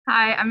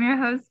Hi, I'm your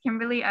host,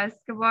 Kimberly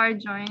Escobar,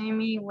 joining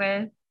me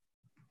with,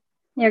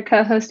 Your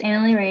co-host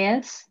Annalie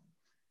Reyes.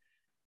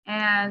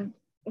 and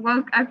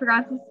I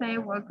forgot to say,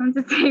 welcome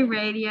to Tay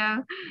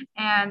Radio.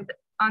 And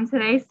on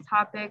today's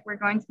topic, we're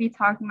going to be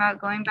talking about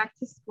going back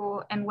to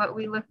school and what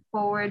we look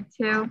forward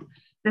to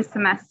this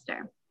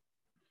semester.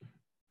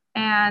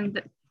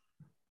 And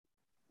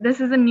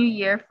this is a new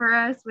year for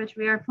us, which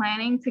we are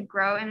planning to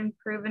grow and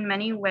improve in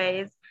many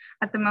ways.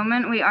 At the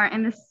moment, we aren't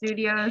in the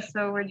studio,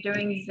 so we're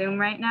doing Zoom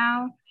right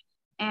now.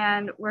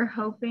 And we're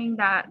hoping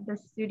that the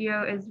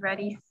studio is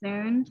ready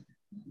soon.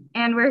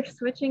 And we're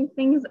switching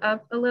things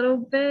up a little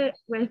bit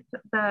with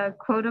the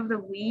quote of the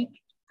week.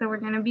 So we're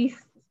going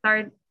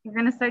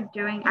to start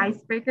doing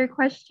icebreaker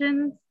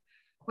questions,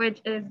 which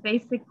is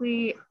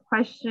basically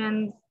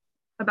questions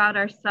about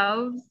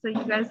ourselves so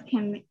you guys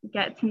can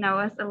get to know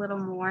us a little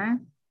more.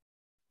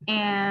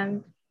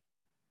 And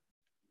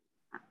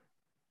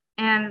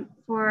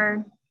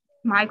for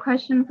my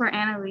question for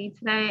Annalie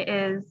today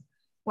is,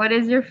 what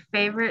is your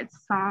favorite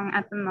song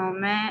at the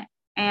moment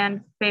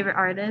and favorite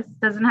artist?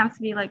 Doesn't have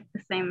to be like the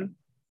same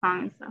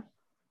song and stuff.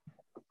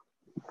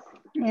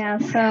 Yeah,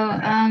 so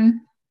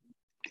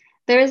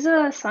there's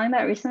a song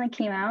that recently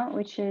came out,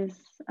 which is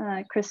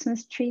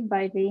Christmas Tree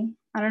by V.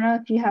 I don't know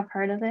if you have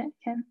heard of it,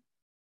 Kim.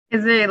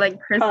 Is it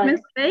like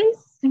Christmas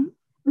based?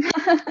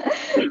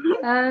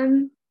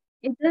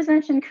 It does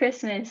mention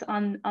Christmas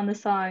on the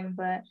song,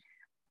 but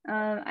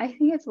I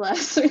think it's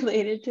less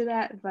related to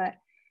that. But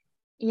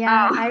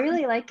yeah, I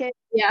really like it.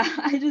 Yeah,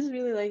 I just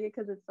really like it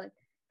because it's like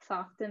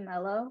soft and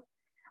mellow.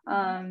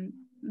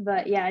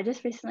 But yeah, it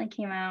just recently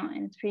came out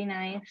and it's pretty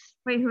nice.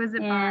 Wait, who is it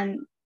by?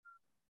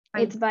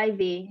 It's by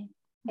V.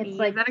 It's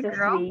like is that a just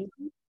girl? V.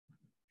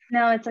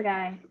 No, it's a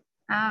guy.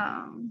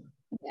 Oh.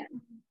 Yeah.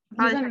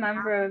 He's a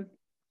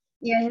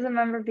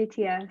member of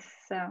BTS.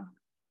 So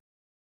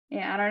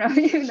yeah, I don't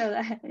know if you know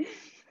that.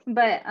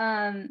 But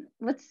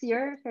what's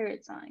your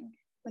favorite song?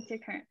 What's your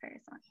current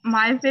favorite song?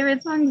 My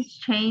favorite songs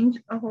change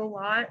a whole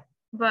lot,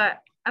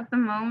 but at the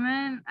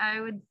moment I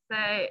would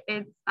say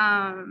it's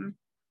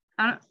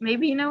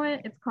maybe you know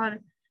it. It's called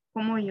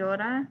Como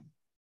Llora.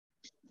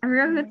 I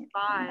forgot who it's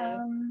by.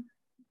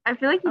 I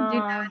feel like you do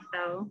know it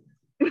though.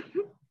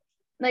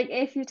 Like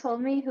if you told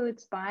me who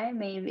it's by,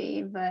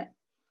 maybe, but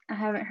I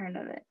haven't heard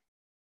of it.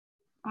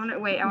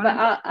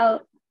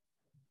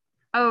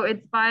 Oh,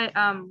 it's by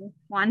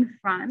Juan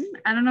Fran.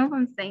 I don't know if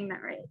I'm saying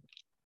that right.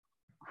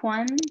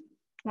 Juan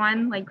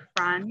like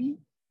Fran.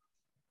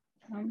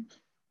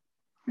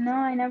 No,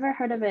 I never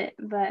heard of it,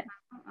 but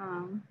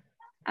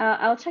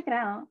I'll check it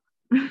out.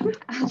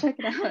 I'll check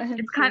it out.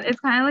 It's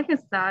kind of like a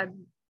sad,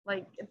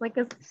 it's like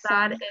a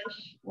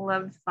sad-ish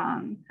love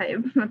song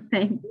type of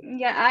thing.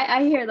 Yeah,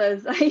 I hear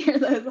those. I hear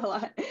those a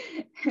lot.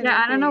 Yeah,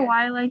 I don't know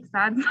why I like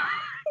sad songs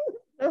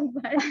so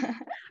much,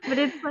 but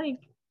it's like,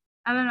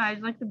 I don't know, I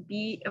just like the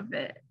beat of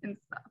it and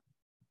stuff.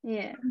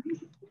 Yeah.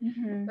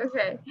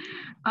 Okay.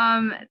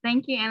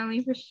 Thank you,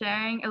 Annalie, for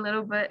sharing a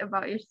little bit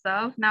about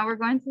yourself. Now we're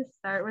going to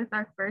start with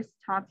our first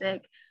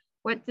topic.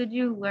 What did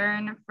you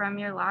learn from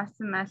your last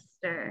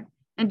semester?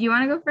 And do you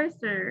want to go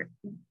first or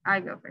I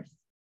go first?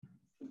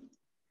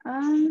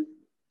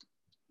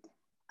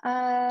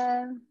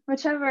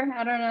 Whichever.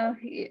 I don't know.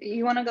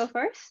 You want to go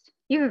first?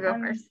 You can go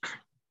first.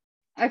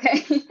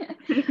 Okay.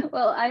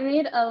 Well, I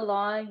made a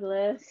long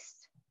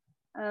list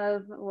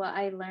of what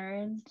I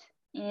learned,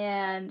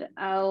 and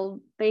I'll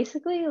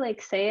basically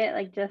like say it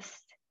like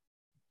just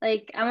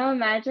like I'm gonna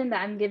imagine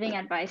that I'm giving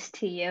advice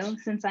to you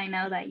since I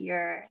know that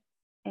you're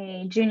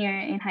a junior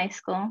in high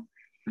school.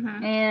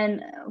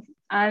 And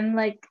I'm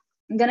like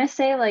gonna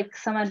say like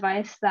some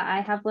advice that I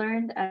have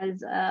learned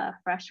as a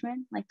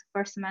freshman, like the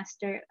first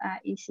semester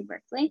at UC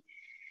Berkeley.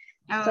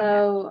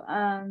 So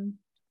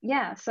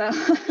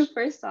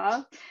first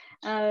off,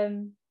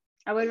 I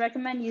would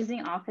recommend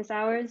using office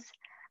hours.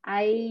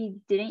 I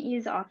didn't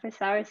use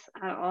office hours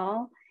at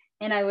all,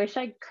 and I wish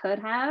I could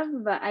have,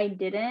 but I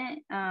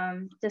didn't,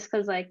 just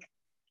because like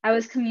I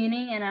was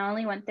commuting and I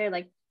only went there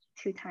like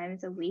 2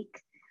 times a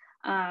week.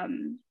 But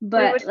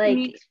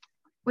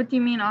what do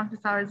you mean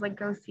office hours? Like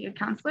go see a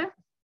counselor?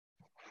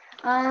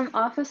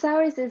 Office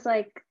hours is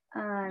like,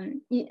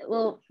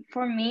 well,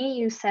 for me,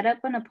 you set up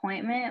an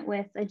appointment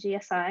with a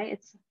GSI.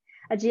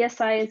 A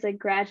GSI is a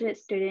graduate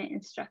student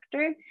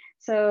instructor.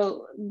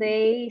 So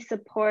they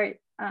support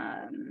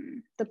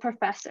the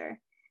professor,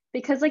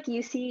 because like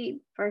UC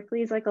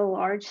Berkeley is like a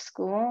large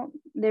school.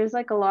 There's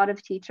like a lot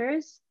of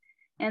teachers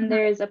and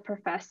there's a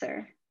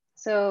professor.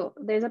 So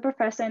there's a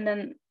professor, and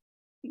then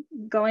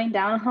going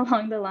down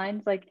along the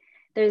lines, like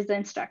there's the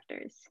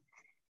instructors.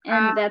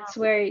 And that's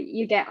where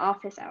you get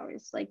office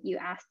hours. Like you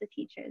ask the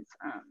teachers.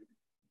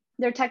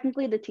 They're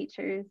technically the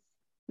teachers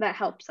that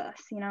helps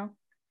us,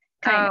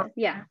 kind of,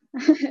 yeah.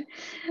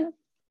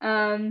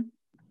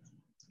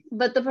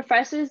 But the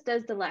professors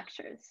does the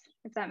lectures,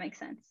 if that makes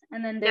sense.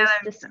 And then there's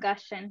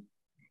discussion.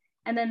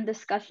 And then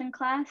discussion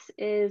class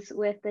is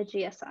with the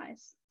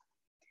GSIs.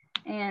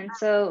 And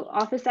so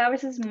office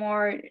hours is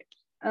more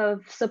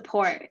of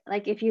support.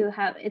 Like if you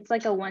have, it's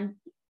like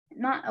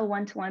not a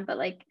one-to-one, but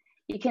like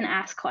you can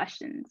ask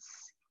questions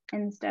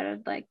instead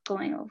of like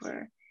going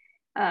over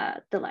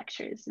the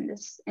lectures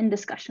in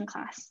discussion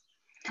class.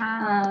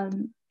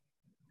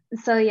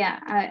 So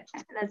yeah,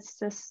 that's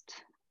just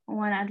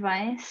one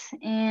advice.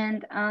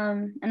 And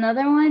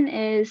another one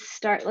is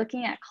start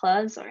looking at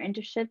clubs or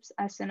internships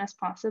as soon as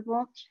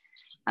possible.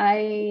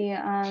 I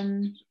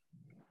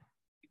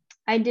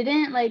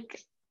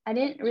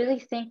didn't really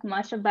think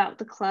much about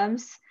the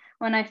clubs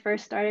when I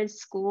first started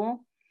school,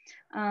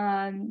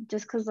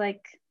 just because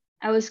like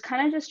I was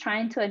kind of just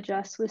trying to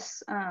adjust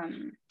with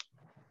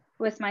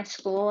my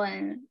school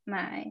and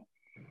my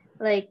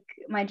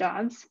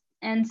jobs,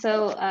 and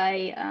so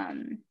I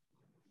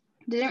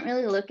didn't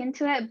really look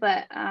into it,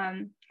 but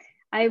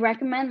I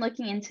recommend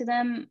looking into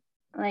them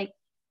like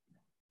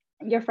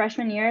your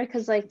freshman year,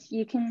 because like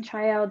you can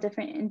try out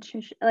different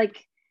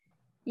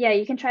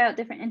you can try out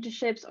different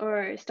internships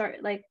or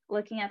start like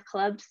looking at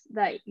clubs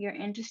that you're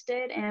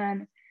interested in,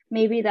 and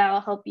maybe that will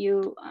help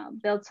you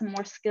build some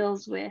more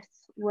skills with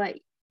what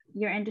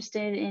you're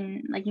interested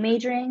in like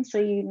majoring, so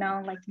you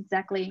know like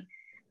exactly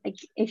like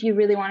if you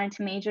really wanted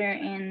to major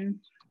in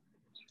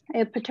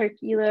a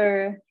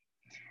particular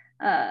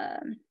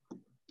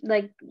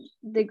like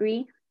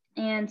degree.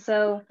 And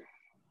so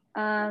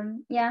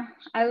yeah,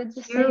 I would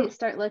just say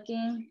start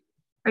looking.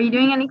 Are you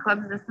doing any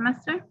clubs this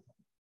semester?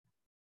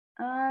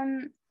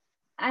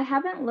 I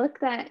haven't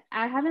looked at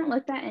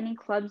any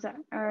clubs that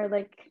are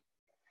like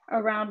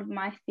around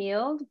my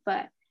field,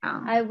 but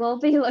I will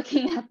be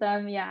looking at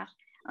them, yeah.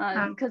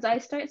 Because I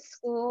start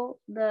school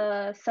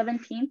the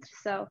 17th,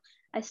 so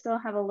I still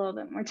have a little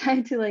bit more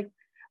time to like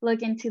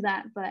look into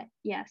that, but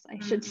yes, I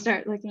should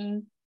start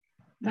looking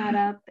that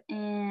up.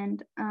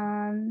 And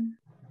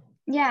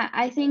yeah,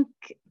 I think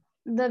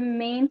the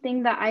main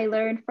thing that I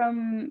learned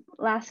from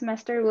last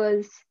semester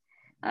was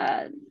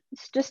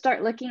just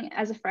start looking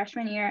as a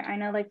freshman year. I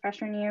know like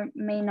freshman year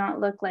may not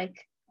look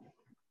like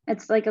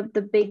it's like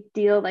the big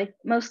deal, like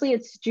mostly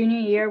it's junior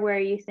year where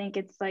you think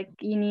it's like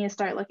you need to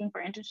start looking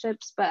for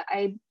internships, but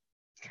I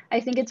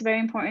think it's very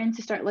important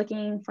to start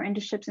looking for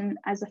internships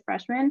as a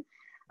freshman,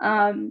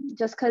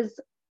 just because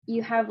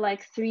you have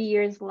like 3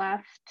 years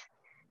left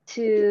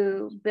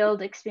to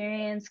build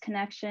experience,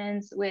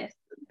 connections with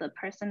the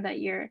person that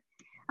you're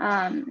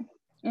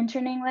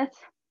interning with,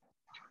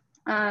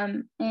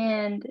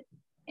 and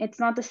it's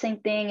not the same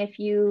thing if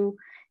you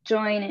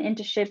join an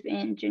internship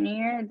in junior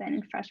year than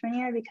in freshman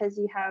year, because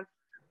you have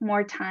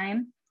more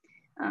time.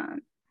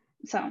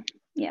 So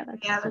yeah,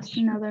 that's just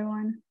another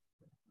one.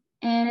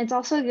 And it's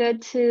also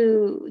good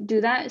to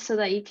do that so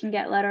that you can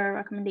get letter of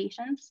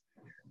recommendations,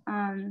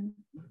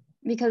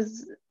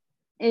 because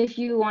if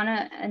you want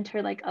to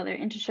enter like other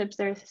internships,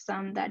 there's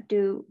some that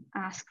do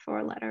ask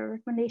for letter of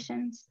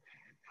recommendations.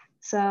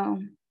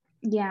 So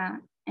yeah,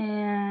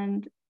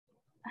 and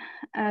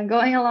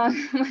going along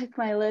with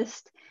my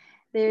list,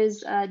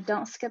 there's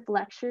don't skip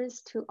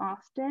lectures too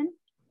often.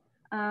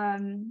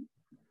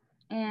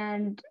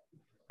 And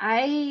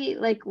I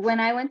like when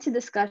I went to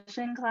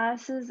discussion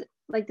classes,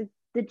 like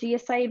the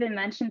GSI even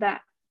mentioned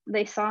that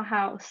they saw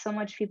how so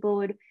much people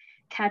would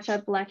catch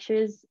up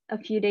lectures a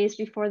few days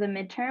before the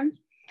midterm,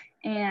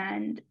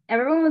 and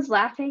everyone was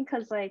laughing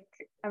because like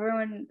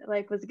everyone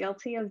like was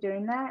guilty of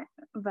doing that,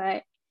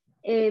 but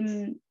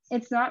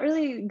it's not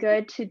really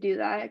good to do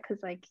that,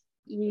 because like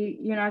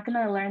you're not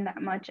going to learn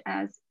that much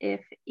as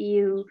if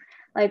you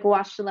like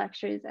watch the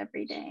lectures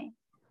every day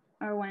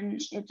or when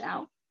it's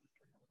out.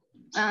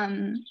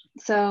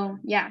 So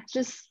yeah,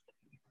 just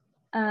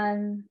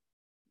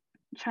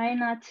try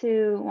not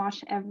to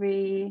watch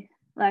every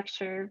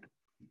lecture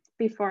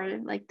before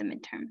like the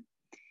midterm.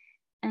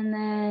 And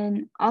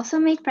then also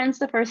make friends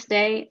the first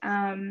day.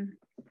 I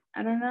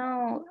don't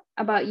know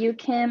about you,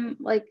 Kim,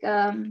 like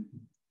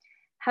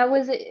how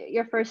was it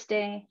your first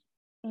day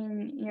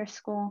in your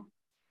school?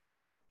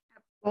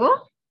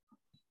 School?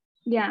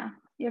 Yeah,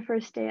 your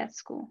first day at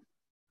school.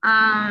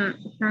 For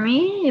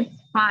me, it's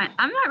fine.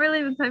 I'm not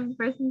really the type of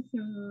person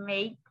to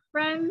make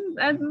friends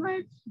as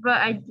much, but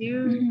I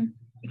do,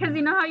 because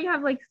you know how you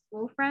have like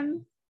school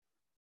friends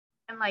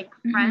and like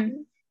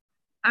friends.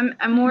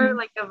 I'm more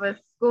like of a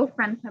school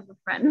friend type of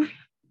friend,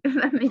 if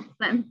that makes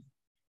sense.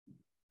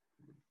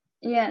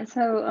 Yeah.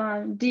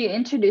 So, do you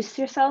introduce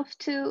yourself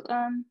to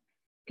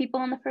people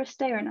on the first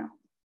day or no?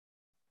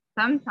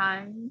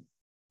 Sometimes.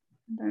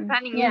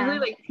 Depending. Yeah. Usually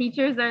like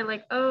teachers are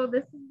like, oh,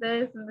 this is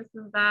this and this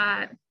is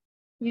that.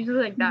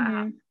 Usually like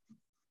that.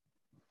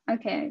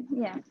 Okay.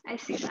 Yeah, I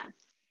see that.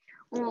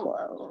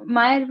 Well,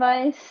 my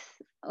advice,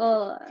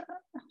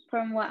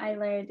 from what I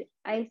learned,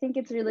 I think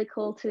it's really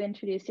cool to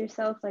introduce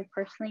yourself like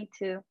personally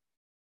to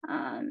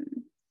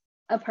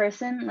a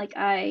person. Like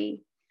I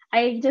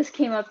just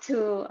came up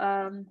to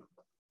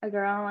a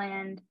girl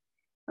and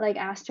like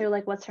asked her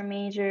like what's her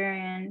major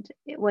and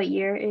what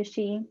year is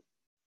she.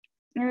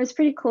 And it was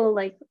pretty cool,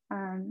 like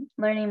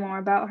learning more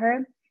about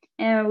her.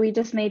 And we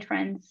just made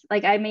friends.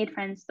 Like I made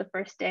friends the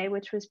first day,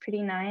 which was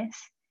pretty nice.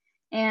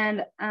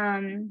 And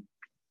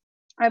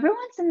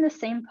everyone's in the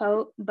same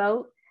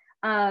boat.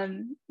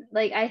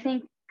 Like I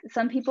think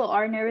some people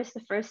are nervous the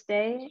first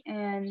day,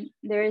 and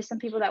there is some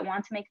people that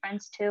want to make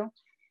friends too.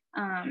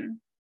 And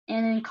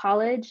in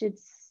college,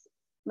 it's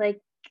like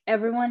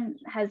everyone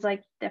has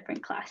like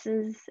different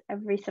classes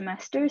every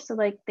semester, so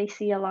like they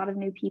see a lot of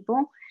new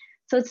people.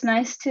 So it's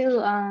nice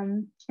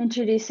to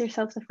introduce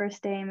yourself the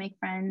first day and make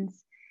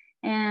friends,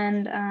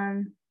 and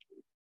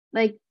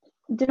like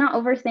do not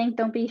overthink.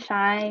 Don't be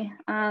shy.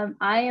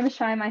 I am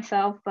shy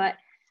myself, but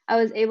I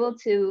was able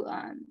to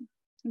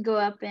go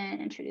up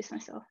and introduce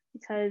myself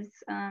because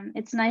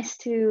it's nice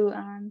to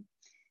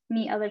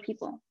meet other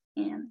people,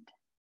 and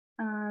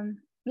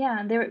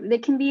yeah, they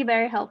can be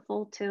very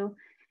helpful too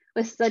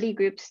with study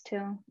groups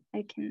too.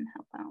 It can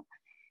help out.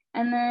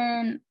 And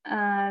then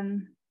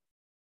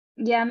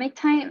yeah, make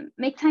time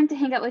to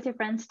hang out with your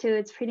friends too.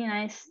 It's pretty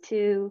nice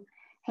to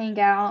hang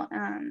out,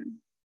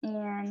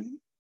 and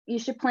you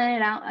should plan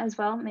it out as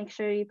well. Make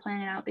sure you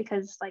plan it out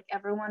because like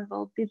everyone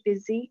will be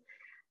busy.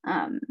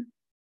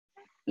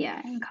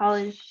 Yeah, in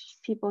college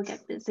people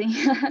get busy.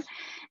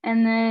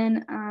 And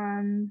then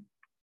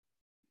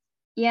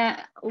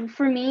yeah,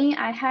 for me,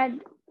 I had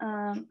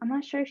I'm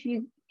not sure if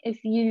you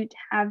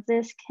have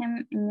this,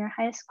 Kim, in your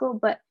high school,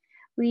 but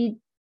we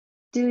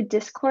do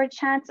Discord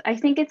chats. I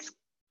think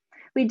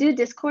we do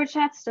Discord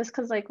chats just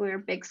because like we're a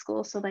big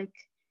school, so like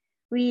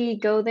we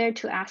go there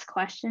to ask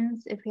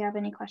questions if we have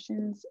any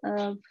questions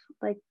of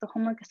like the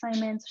homework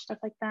assignments or stuff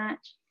like that.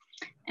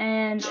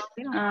 And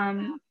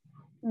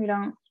we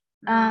don't.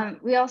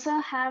 We also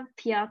have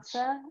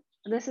Piazza.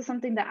 This is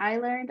something that I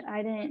learned.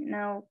 I didn't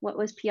know what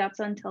was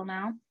Piazza until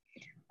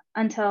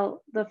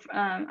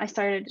I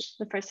started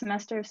the first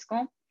semester of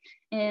school.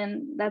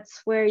 And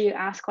that's where you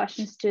ask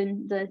questions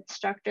to the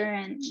instructor,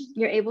 and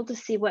you're able to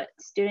see what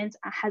students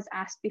has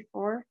asked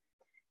before,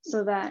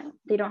 so that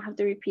they don't have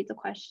to repeat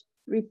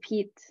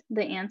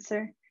the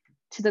answer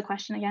to the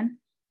question again.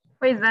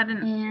 Wait, is that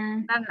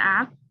an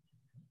app?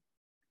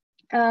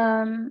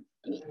 Kind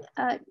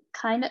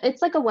of.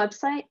 It's like a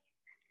website.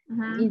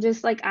 Mm-hmm. You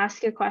just like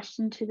ask your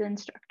question to the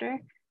instructor,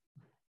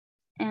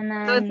 and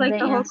then so it's like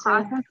the whole answer.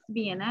 class has to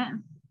be in it.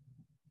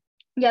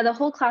 Yeah, the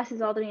whole class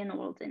is already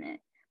enrolled in it,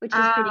 which is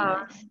pretty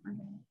nice.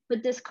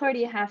 But Discord,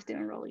 you have to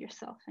enroll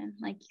yourself in.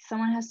 Like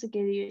someone has to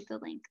give you the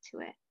link to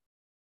it.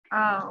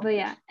 Oh. But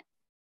yeah,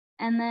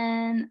 and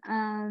then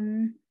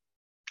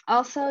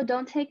also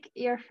don't take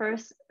your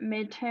first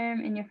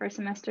midterm in your first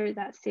semester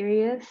that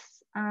serious.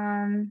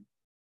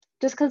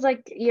 Just because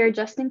like you're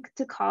adjusting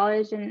to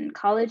college, and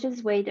college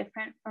is way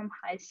different from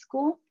high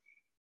school.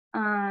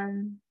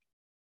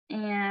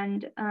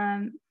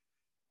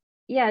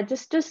 Yeah,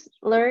 just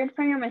learn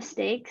from your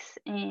mistakes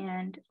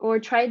or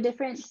try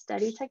different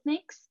study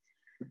techniques.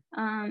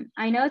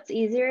 I know it's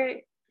easier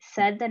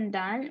said than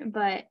done,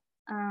 but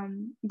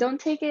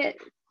don't take it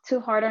too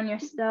hard on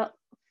yourself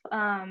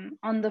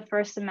on the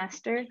first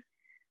semester,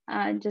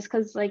 just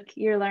because like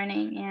you're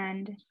learning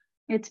and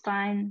it's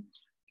fine.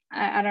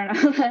 I don't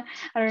know.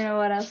 I don't know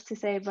what else to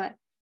say, but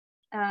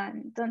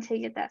don't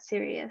take it that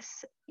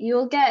serious.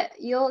 You'll get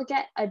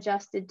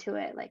adjusted to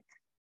it like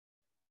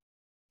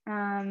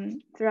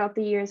throughout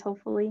the years,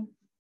 hopefully.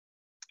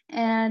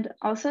 And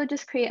also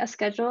just create a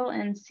schedule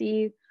and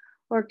see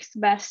works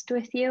best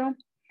with you,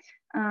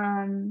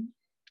 and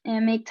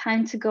make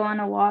time to go on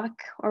a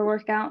walk or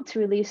work out to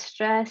relieve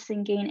stress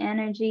and gain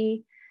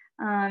energy.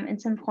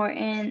 It's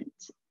important.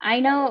 I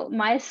know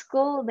my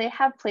school, they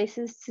have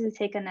places to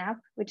take a nap,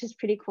 which is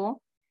pretty cool.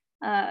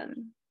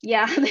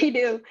 Yeah, they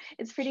do.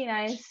 It's pretty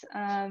nice.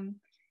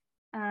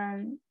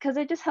 Because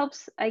it just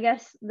helps. I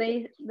guess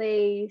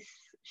they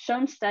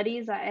shown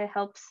studies that it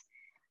helps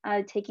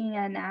taking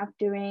a nap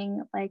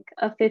during like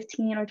a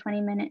 15 or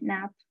 20-minute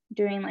nap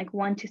during like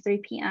 1 to 3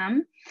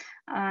 p.m.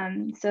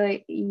 So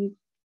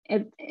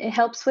it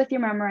helps with your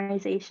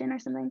memorization or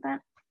something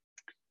like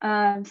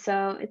that.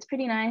 So it's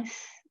pretty nice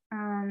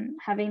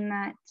having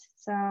that.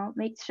 So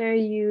make sure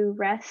you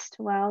rest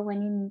well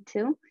when you need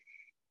to,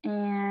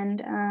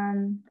 and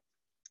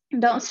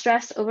don't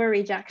stress over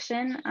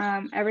rejection.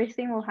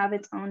 Everything will have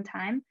its own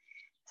time.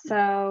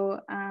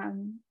 So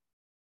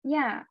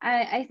yeah,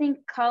 I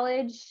think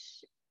college,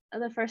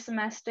 the first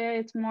semester,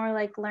 it's more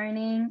like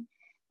learning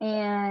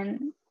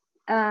and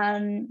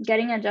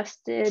getting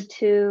adjusted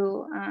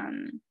to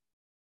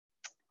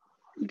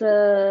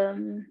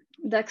the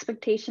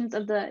expectations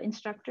of the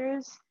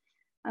instructors,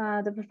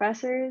 the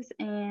professors,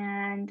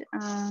 and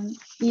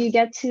you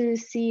get to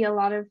see a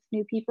lot of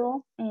new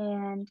people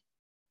and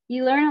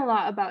you learn a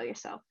lot about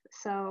yourself.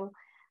 So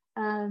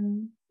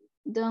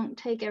don't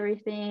take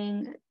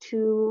everything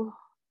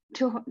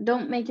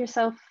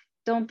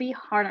don't be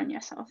hard on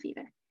yourself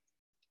either.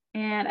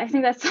 And I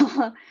think that's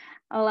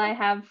all I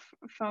have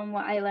from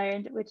what I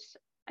learned, which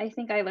I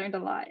think I learned a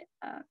lot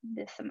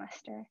this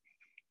semester.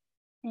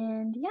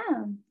 And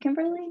yeah,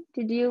 Kimberly,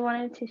 did you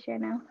wanted to share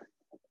now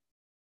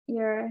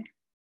your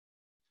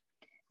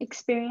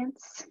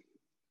experience?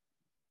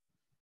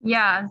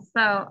 Yeah,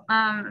 so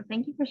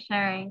thank you for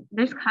sharing.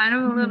 There's kind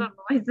of a little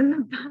noise in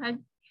the back,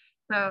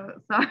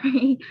 so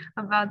sorry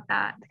about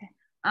that.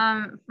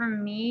 For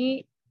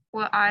me,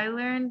 what I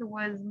learned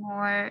was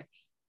more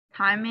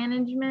time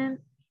management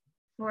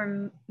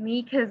for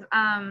me, because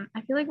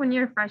I feel like when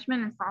you're a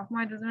freshman and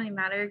sophomore, it doesn't really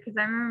matter, because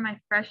I remember my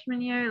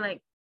freshman year,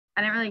 like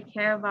I didn't really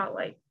care about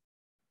like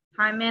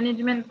time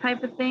management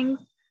type of things,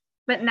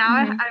 but now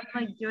I'm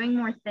like doing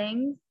more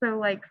things, so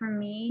like for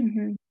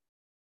me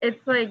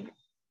it's like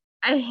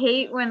I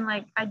hate when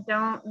like I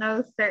don't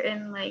know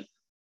certain like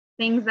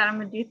things that I'm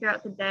gonna do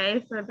throughout the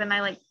day, so then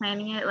I like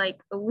planning it like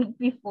a week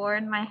before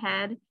in my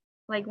head,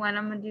 like when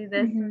I'm gonna do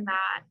this and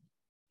that.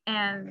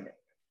 And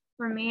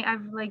for me,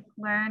 I've like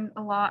learned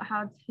a lot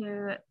how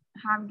to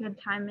have good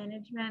time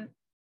management,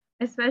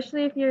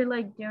 especially if you're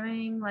like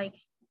doing like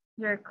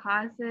your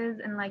classes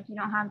and like you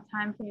don't have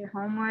time for your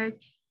homework.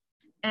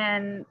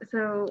 And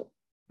so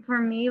for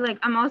me, like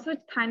I'm also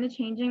kind of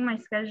changing my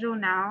schedule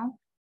now.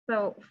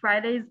 So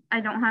Fridays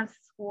I don't have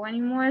school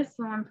anymore,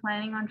 so I'm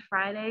planning on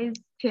Fridays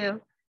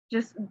to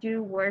just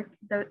do work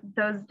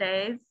those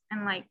days,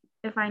 and like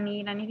if I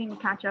need anything to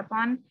catch up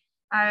on,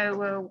 I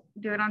will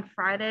do it on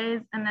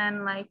Fridays. And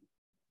then like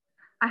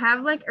I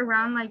have like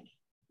around like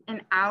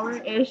an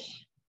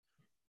hour-ish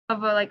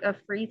of a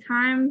free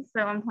time.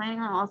 So I'm planning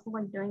on also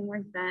like doing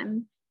work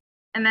then.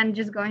 And then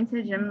just going to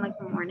the gym like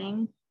the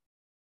morning.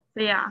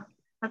 So yeah,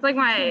 that's like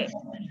that's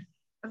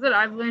what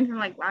I've learned from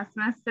like last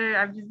semester.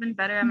 I've just been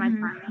better at my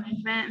time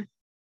management.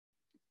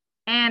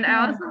 And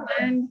I also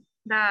learned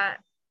that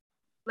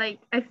like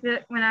I feel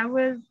when I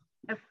was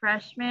a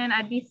freshman,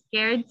 I'd be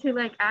scared to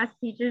like ask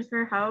teachers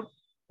for help,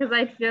 because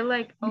I feel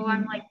like, oh,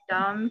 I'm like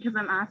dumb because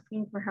I'm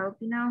asking for help,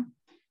 you know?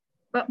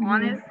 But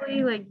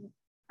honestly, like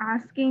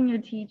asking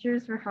your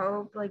teachers for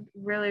help like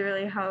really,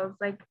 really helps.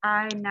 Like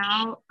I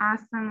now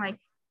ask them like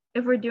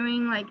if we're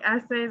doing like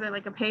essays or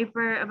like a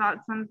paper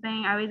about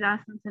something, I always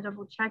ask them to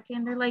double check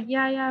in. They're like,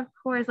 yeah, of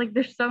course. Like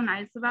they're so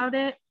nice about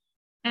it.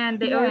 And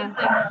they always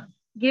like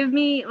give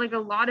me like a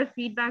lot of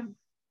feedback.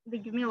 They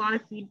give me a lot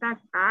of feedback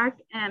back,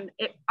 and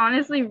it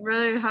honestly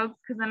really helps,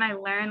 because then I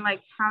learn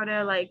like how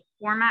to like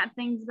format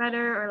things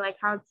better, or like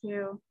how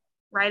to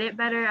write it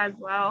better as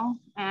well.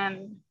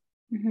 And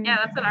yeah,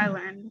 that's what I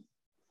learned.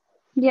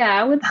 Yeah,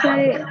 I would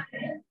say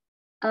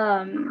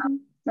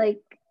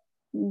like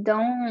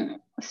don't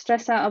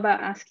stress out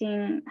about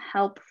asking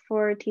help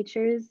for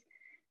teachers,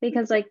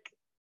 because like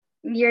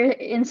you're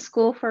in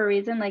school for a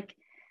reason, like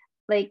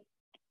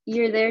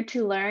you're there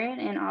to learn,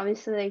 and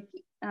obviously like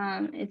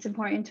it's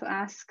important to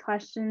ask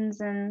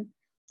questions and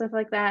stuff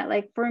like that.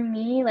 Like for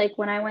me, like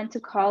when I went to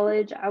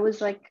college, I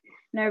was like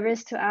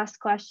nervous to ask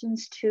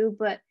questions too,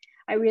 but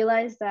I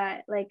realized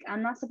that like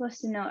I'm not supposed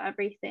to know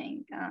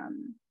everything.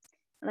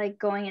 Like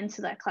going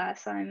into that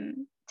class,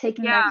 I'm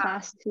taking that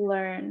class to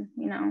learn,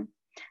 you know.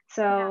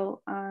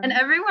 So and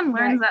everyone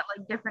learns at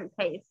like different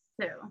pace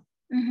too.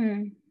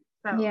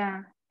 So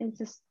yeah,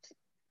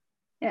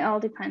 it all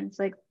depends,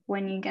 like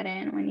when you get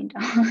in, when you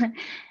don't.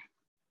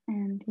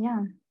 And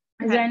yeah,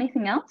 is there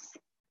anything else?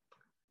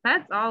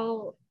 That's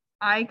all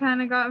I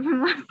kind of got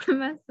from last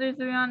semester, to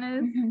be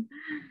honest.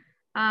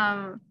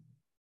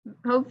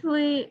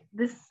 Hopefully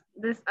this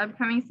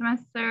upcoming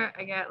semester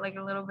I get like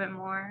a little bit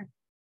more,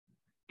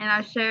 and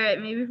I'll share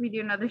it maybe if we do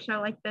another show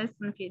like this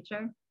in the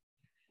future.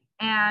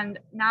 And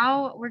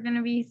now we're going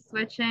to be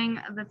switching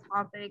the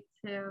topic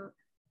to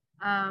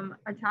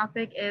our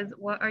topic is,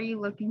 what are you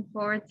looking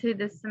forward to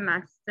this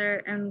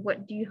semester, and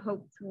what do you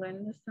hope to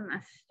learn this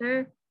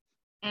semester?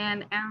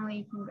 And Emily,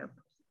 you can go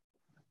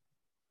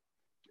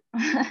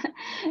first.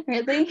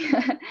 Really?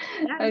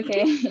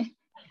 Okay.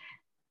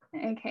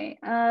 Okay.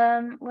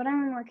 What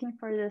I'm looking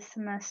for this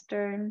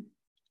semester,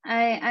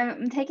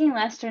 I'm taking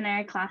less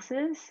generic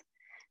classes,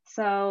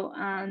 so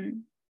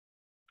I'm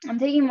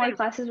taking more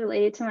classes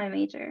related to my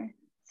major.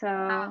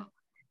 So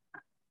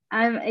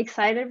I'm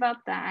excited about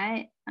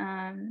that.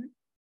 I'm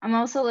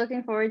also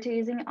looking forward to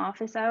using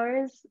office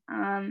hours.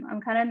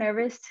 I'm kind of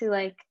nervous to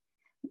like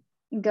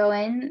go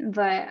in,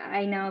 but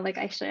I know like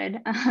I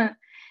should.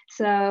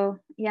 So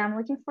yeah, I'm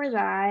looking for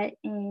that,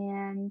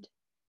 and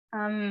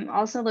I'm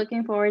also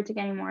looking forward to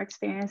getting more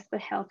experience in the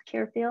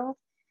healthcare field.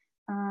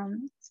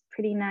 It's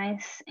pretty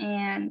nice,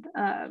 and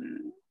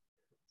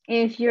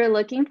if you're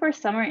looking for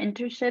summer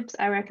internships,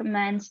 I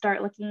recommend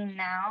start looking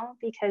now,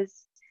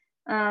 because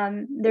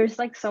there's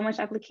like so much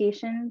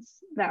applications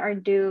that are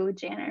due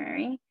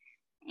January,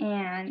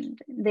 and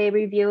they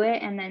review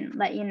it and then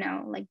let you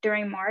know like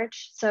during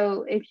March.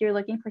 So if you're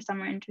looking for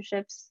summer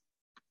internships,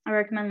 I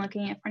recommend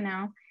looking it for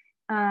now.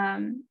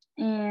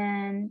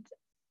 And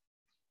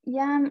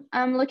yeah,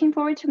 I'm looking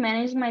forward to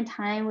managing my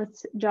time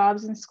with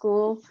jobs and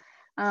school,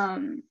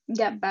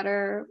 get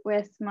better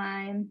with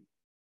my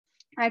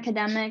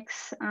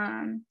academics,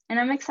 and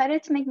I'm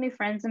excited to make new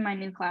friends in my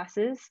new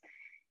classes.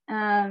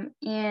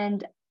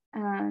 And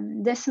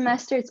this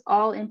semester it's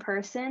all in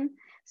person,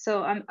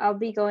 so I'll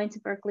be going to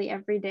Berkeley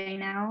every day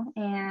now,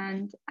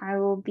 and I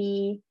will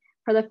be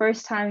for the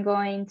first time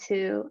going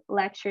to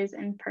lectures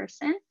in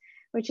person,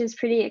 which is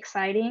pretty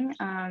exciting,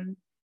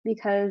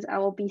 because I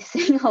will be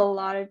seeing a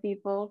lot of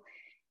people,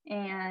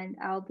 and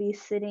I'll be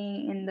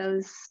sitting in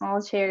those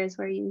small chairs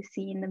where you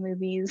see in the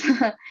movies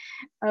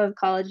of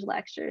college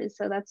lectures.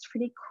 So that's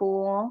pretty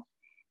cool.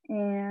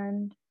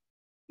 And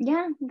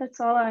yeah,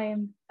 that's all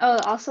oh,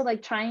 also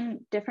like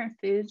trying different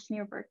foods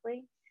near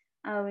Berkeley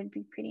would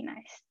be pretty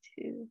nice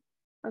to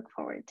look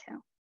forward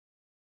to.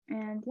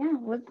 And yeah,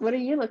 what are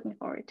you looking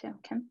forward to,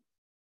 Kim?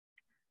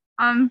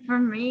 For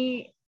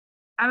me,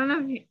 I don't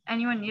know if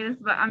anyone knew this,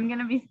 but I'm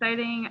gonna be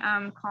studying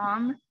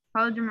COM,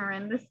 College of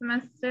Marin, this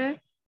semester,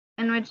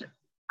 in which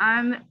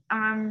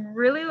I'm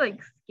really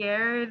like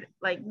scared,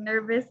 like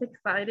nervous,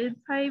 excited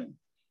type,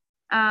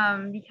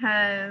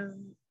 because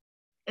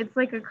it's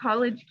like a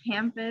college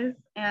campus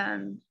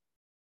and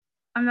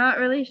I'm not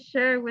really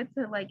sure what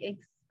to like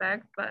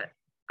expect, but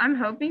I'm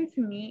hoping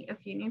to meet a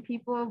few new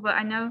people. But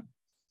I know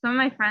some of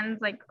my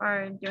friends like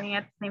are doing it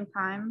at the same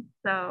time,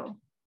 so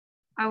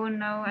I will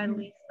know at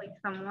least like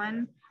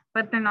someone,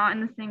 but they're not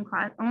in the same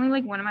class. Only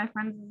like one of my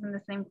friends is in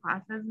the same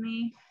class as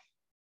me,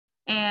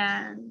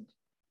 and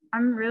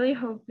I'm really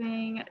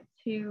hoping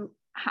to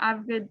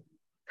have good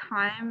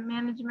time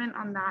management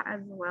on that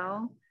as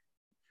well.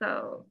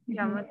 So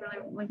yeah, I'm like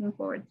really looking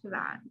forward to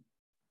that.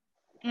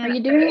 Are And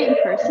you doing it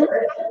in person?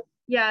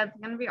 yeah, it's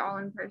gonna be all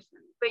in person,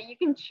 but you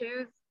can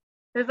choose.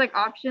 There's like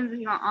options if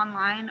you want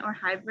online or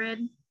hybrid.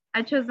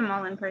 I chose them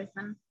all in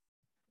person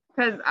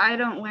because I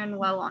don't learn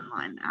well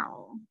online at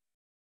all.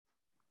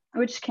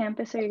 Which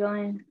campus are you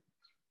going?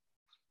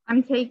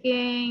 I'm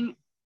taking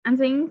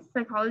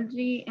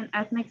psychology and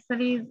ethnic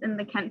studies in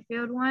the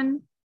Kentfield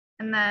one,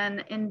 and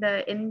then in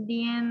the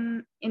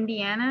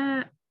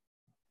Indiana,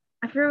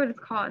 I forget what it's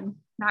called.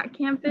 That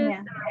campus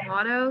in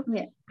Novato.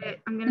 Yeah.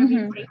 I'm gonna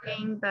be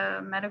taking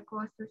the medical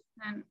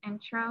assistant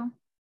intro,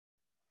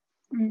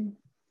 and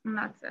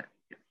that's it.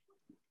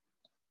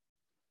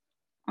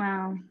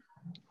 Wow,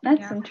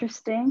 that's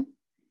interesting.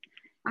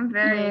 I'm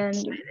very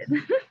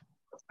excited.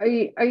 Are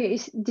you?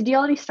 Did you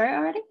already start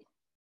already?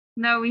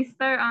 No, we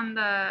start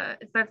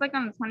it starts like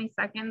on the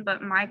 22nd,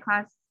 but my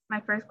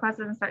first class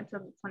doesn't start till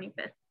the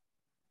 25th.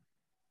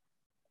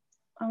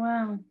 Oh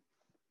wow.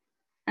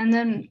 And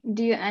then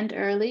do you end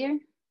earlier?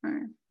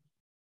 Or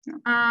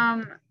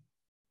no?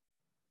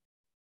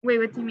 Wait,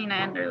 what do you mean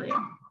I end earlier?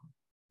 Like,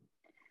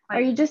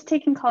 are you just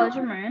taking College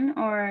of Marin,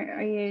 or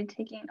are you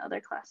taking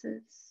other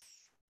classes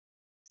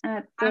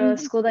at the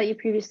school that you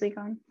previously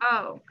gone?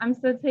 Oh, I'm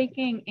still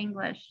taking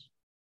English.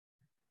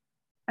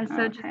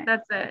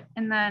 That's it.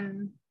 And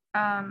then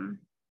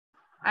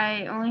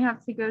I only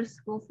have to go to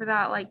school for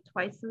that like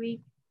twice a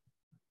week.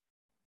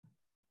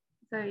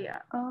 So yeah.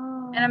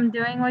 Oh. And I'm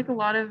doing like a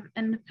lot of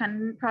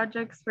independent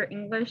projects for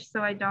English,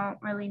 so I don't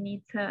really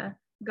need to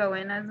go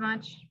in as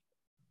much.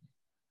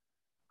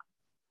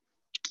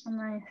 Oh,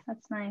 nice.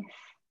 That's nice.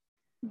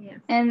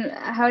 Yes. And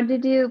how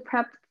did you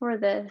prep for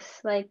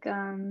this? Like,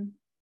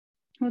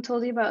 who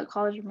told you about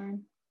College of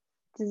Marin?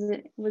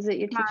 Was it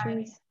your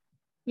teachers?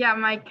 Yeah,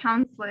 my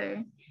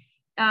counselor.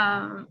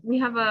 I'm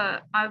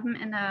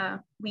in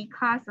a week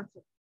class. That's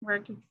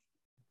work.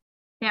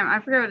 Damn, I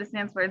forget what it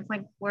stands for. It's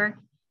like work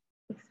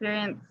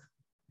experience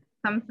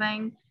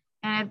something,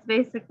 and it's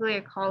basically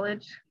a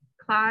college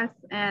class.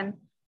 And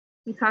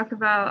we talk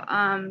about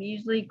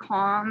usually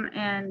COM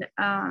and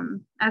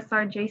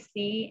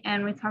SRJC,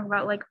 and we talk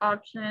about like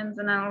options.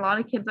 And then a lot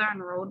of kids are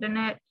enrolled in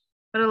it,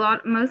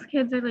 but most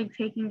kids are like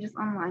taking just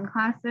online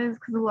classes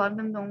because a lot of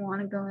them don't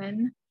want to go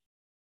in.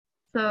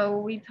 So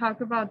we talk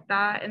about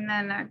that, and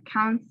then our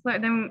counselor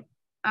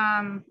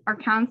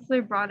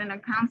brought in a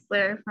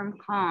counselor from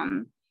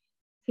COM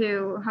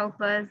to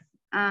help us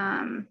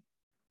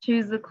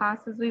choose the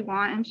classes we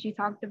want, and she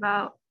talked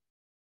about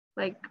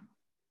like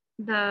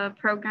the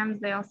programs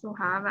they also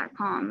have at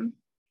COM,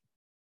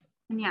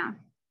 and yeah.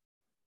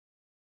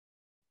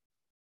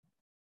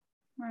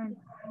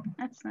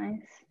 That's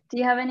nice. Do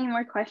you have any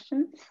more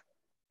questions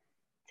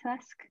to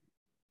ask?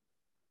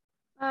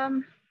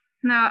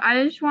 No,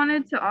 I just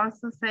wanted to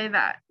also say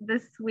that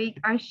this week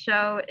our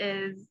show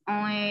is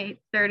only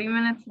 30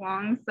 minutes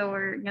long, so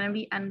we're going to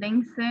be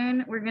ending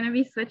soon. We're going to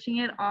be switching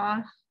it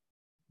off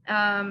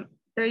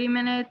 30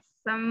 minutes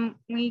some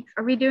weeks.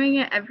 Are we doing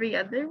it every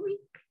other week?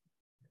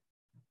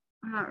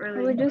 Not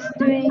really. We're just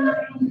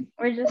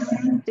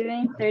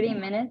doing 30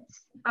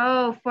 minutes.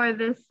 Oh, for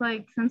this,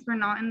 like, since we're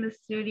not in the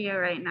studio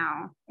right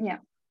now. Yeah.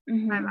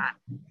 My bad.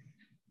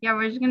 Yeah,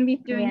 we're just going to be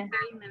doing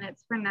 30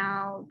 minutes for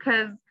now,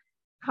 because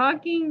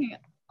talking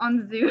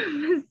on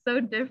Zoom is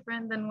so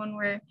different than when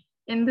we're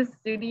in the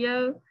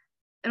studio,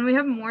 and we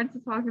have more to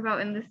talk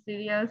about in the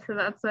studio, so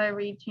that's why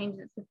we changed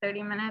it to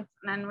 30 minutes,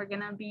 and then we're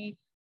going to be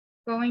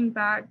going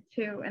back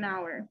to an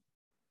hour.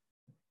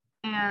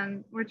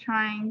 And we're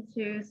trying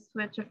to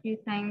switch a few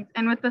things,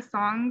 and with the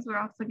songs, we're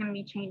also going to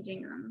be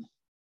changing them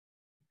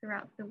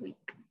throughout the week.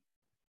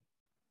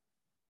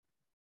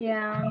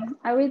 Yeah,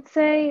 I would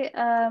say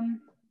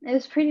it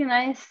was pretty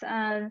nice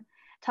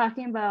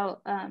talking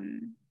about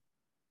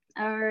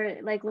our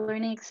like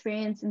learning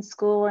experience in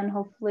school, and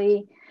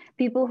hopefully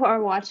people who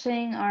are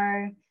watching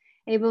are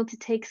able to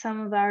take some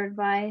of our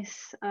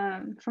advice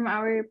from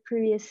our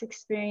previous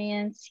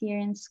experience here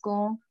in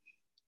school,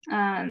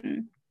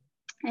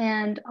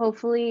 and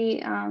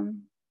hopefully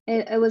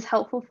it was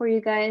helpful for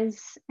you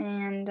guys.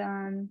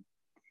 And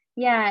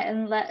yeah,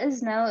 and let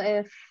us know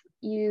if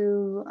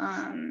you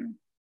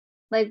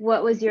like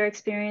what was your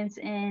experience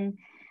in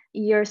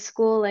your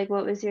school, like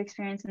what was your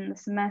experience in the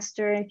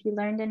semester, if you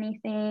learned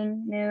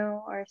anything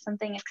new or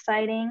something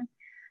exciting.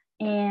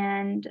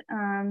 And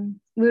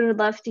we would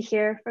love to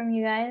hear from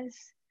you guys.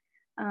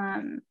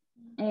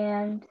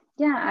 And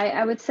yeah,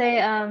 I would say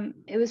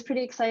it was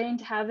pretty exciting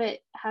to have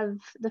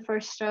the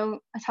first show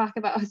talk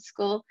about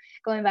school,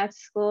 going back to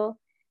school.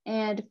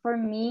 And for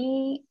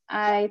me,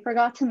 I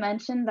forgot to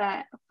mention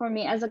that for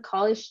me as a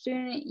college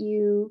student,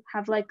 you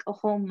have like a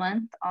whole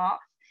month off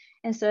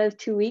instead of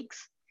 2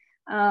 weeks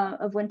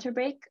of winter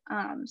break.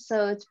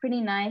 So it's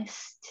pretty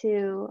nice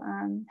to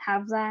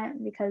have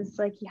that, because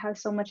like you have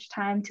so much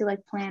time to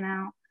like plan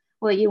out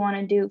what you want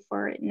to do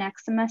for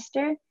next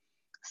semester.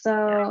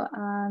 So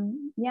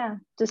yeah,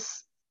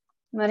 just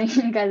letting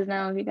you guys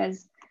know, if you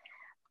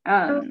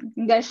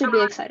guys should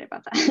be excited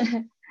about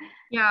that.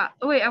 Yeah.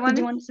 Wait, I wanted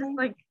to to just say?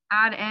 like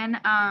add in,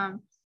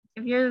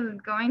 if you're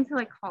going to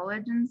like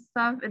college and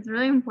stuff, it's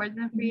really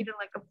important for you to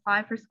like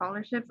apply for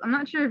scholarships. I'm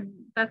not sure if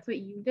that's what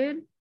you did,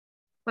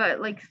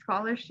 but like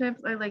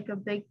scholarships are like a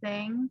big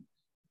thing.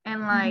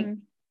 And like,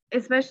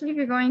 especially if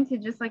you're going to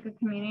just like a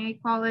community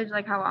college,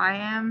 like how I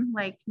am,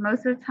 like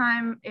most of the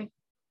time,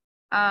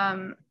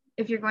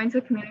 if you're going to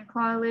a community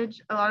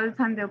college, a lot of the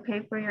time they'll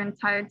pay for your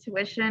entire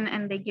tuition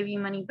and they give you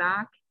money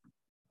back.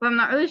 But I'm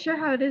not really sure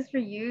how it is for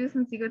you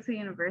since you go to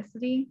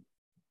university.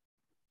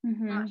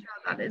 I'm not sure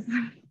how that is.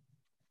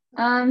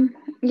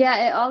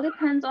 Yeah, it all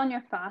depends on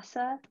your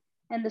FAFSA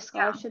and the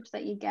scholarships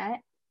that you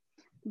get.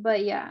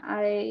 But yeah,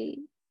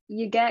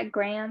 you get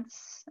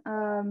grants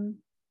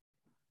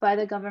by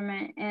the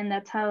government, and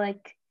that's how,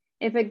 like,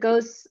 if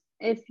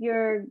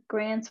your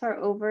grants are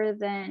over,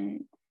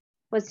 then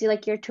what's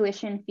like your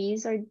tuition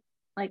fees are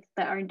like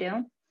that are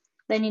due,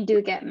 then you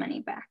do get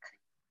money back.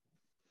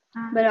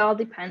 But it all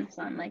depends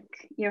on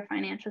like your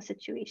financial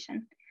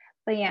situation.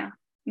 But yeah,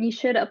 you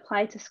should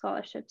apply to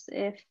scholarships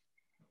if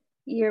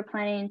you're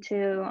planning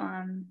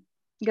to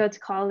go to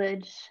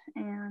college.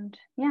 And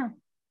yeah,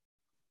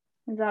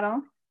 is that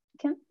all,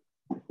 Kim?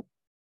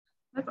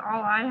 That's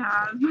all I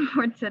have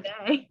for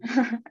today.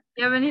 Do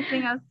you have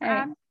anything else to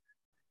add?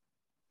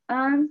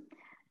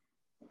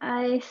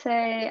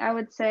 I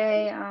would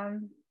say,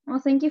 well,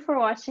 thank you for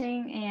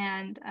watching,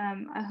 and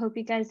I hope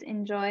you guys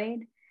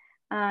enjoyed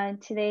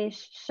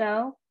today's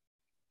show.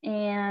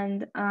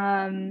 And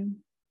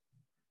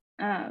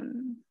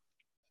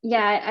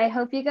yeah, I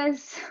hope you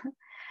guys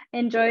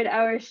enjoyed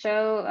our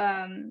show,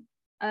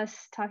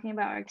 us talking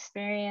about our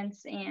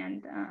experience.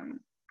 And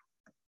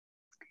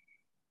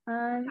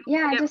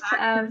yeah, just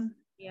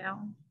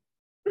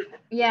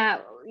yeah,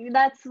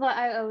 that's what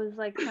I was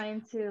like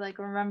trying to like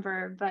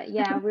remember. But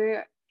yeah,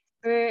 we're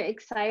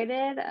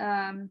excited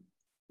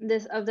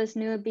this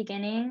new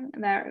beginning,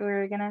 that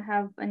we're gonna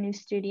have a new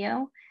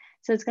studio.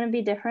 So it's gonna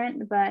be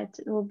different, but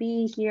we'll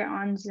be here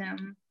on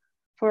Zoom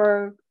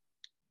for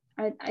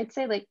I'd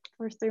say like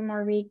for 3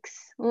 more weeks.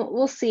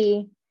 We'll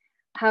see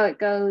how it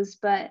goes,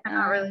 but I'm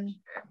not really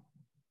sure.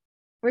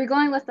 We're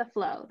going with the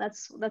flow.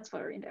 That's what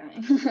we're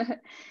doing.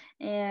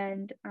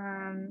 And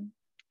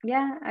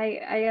yeah,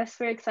 I guess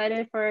we're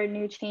excited for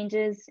new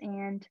changes,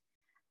 and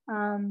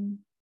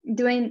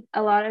doing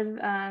a lot of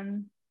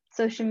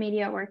social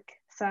media work.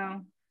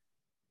 So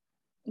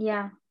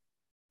yeah,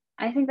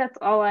 I think that's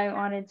all I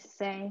wanted to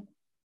say,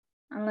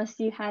 unless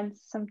you had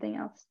something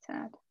else to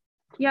add.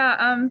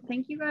 Yeah,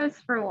 thank you guys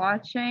for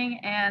watching,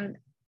 and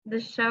the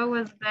show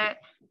was a bit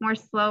more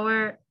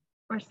slower.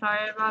 We're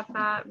sorry about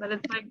that, but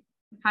it's like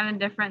kind of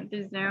different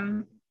through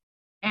Zoom.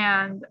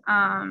 And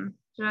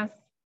just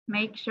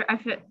make sure, I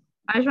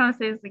just want to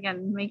say this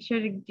again, make sure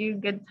to do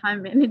good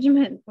time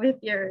management with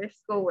your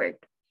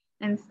schoolwork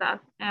and stuff.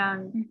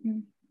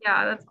 And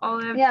yeah, that's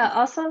all I have. Yeah,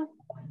 also,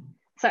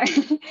 sorry.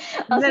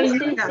 Also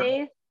stay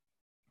safe.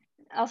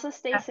 Also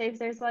stay safe.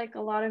 There's like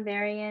a lot of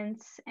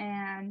variants,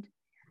 and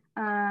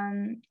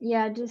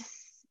yeah, just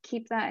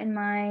keep that in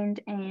mind.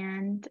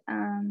 And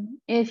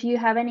if you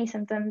have any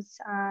symptoms,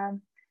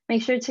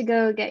 make sure to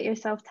go get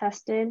yourself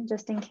tested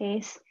just in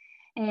case,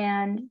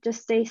 and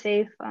just stay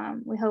safe.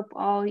 We hope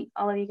all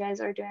of you guys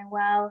are doing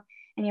well,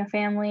 and your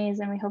families,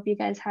 and we hope you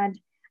guys had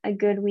a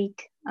good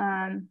week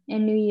in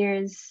New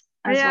Year's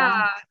as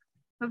well.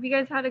 Hope you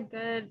guys had a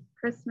good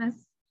Christmas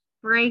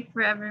break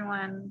for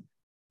everyone.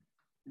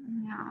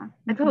 Yeah,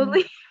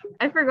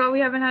 I forgot we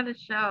haven't had a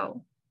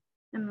show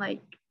in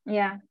like.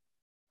 Yeah.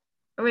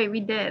 Oh wait, we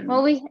did.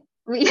 Well, we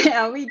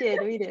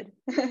did.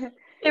 Yeah,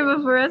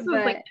 but for us it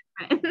was like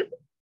different.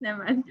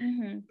 Never mind.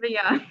 But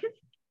yeah.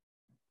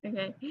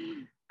 Okay.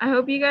 I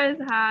hope you guys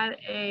had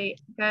a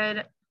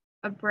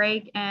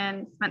break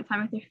and spent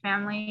time with your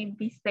family.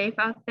 Be safe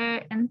out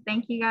there, and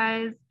thank you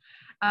guys.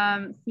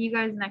 See you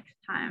guys next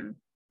time.